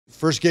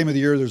First game of the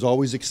year, there's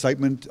always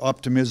excitement,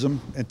 optimism,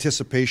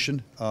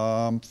 anticipation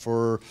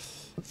for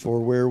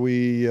where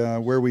we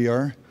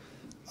are.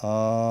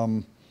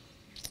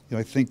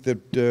 I think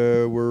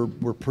that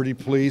we're pretty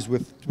pleased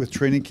with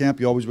training camp.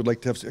 You always would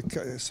like to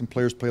have some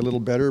players play a little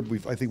better.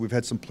 I think we've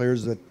had some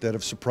players that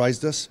have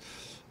surprised us.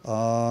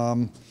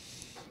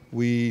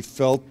 We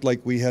felt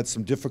like we had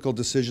some difficult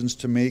decisions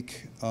to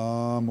make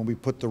when we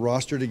put the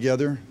roster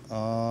together.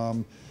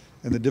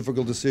 And the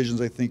difficult decisions,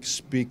 I think,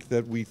 speak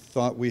that we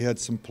thought we had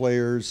some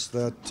players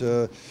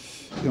that,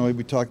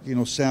 we talked,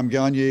 Sam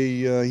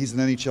Gagner, he's an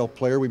NHL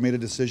player. We made a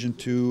decision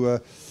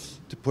to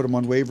put him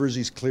on waivers.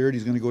 He's cleared.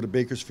 He's going to go to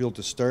Bakersfield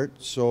to start.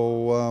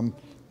 So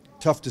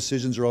tough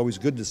decisions are always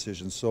good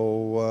decisions.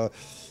 So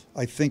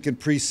I think in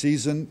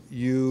preseason,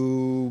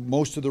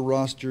 most of the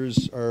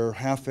rosters are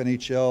half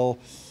NHL,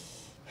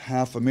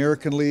 half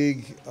American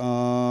League.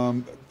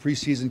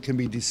 Preseason can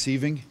be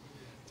deceiving.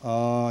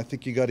 I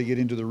think you got to get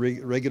into the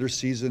regular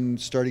season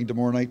starting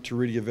tomorrow night to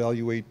really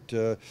evaluate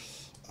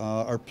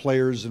our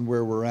players and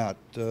where we're at.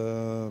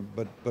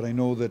 But I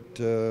know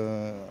that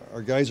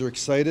our guys are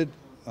excited.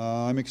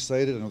 I'm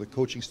excited. I know the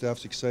coaching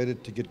staff's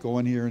excited to get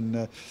going here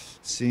and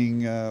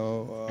seeing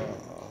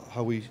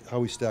how we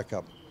stack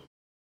up.